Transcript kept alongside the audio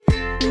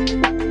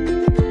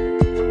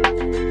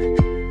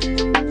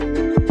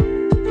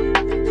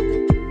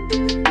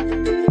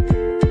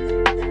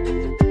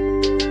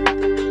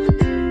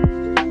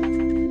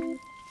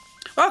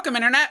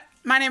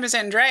name is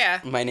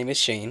Andrea, My name is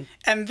Shane.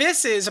 and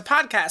this is a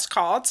podcast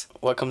called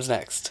What comes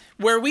next?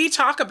 where we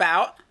talk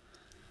about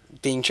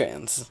Being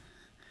trans.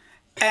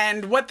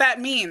 and what that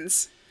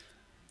means.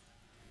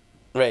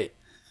 Right.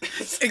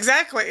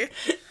 Exactly.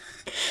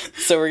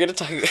 So we're gonna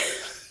talk.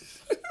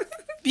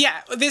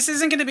 Yeah, this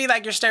isn't going to be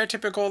like your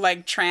stereotypical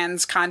like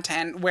trans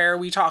content where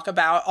we talk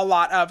about a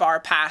lot of our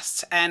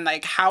past and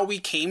like how we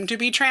came to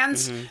be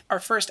trans.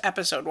 Our first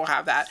episode will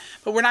have that,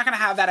 but we're not going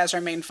to have that as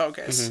our main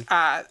focus.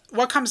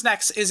 What comes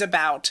next is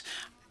about,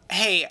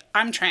 hey,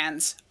 I'm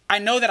trans. I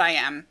know that I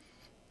am.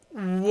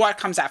 What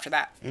comes after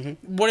that?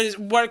 What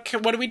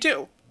do we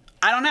do?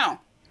 I don't know.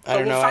 But I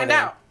don't know we'll find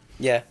either. out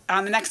Yeah.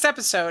 on the next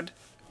episode.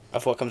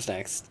 Of what comes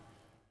next.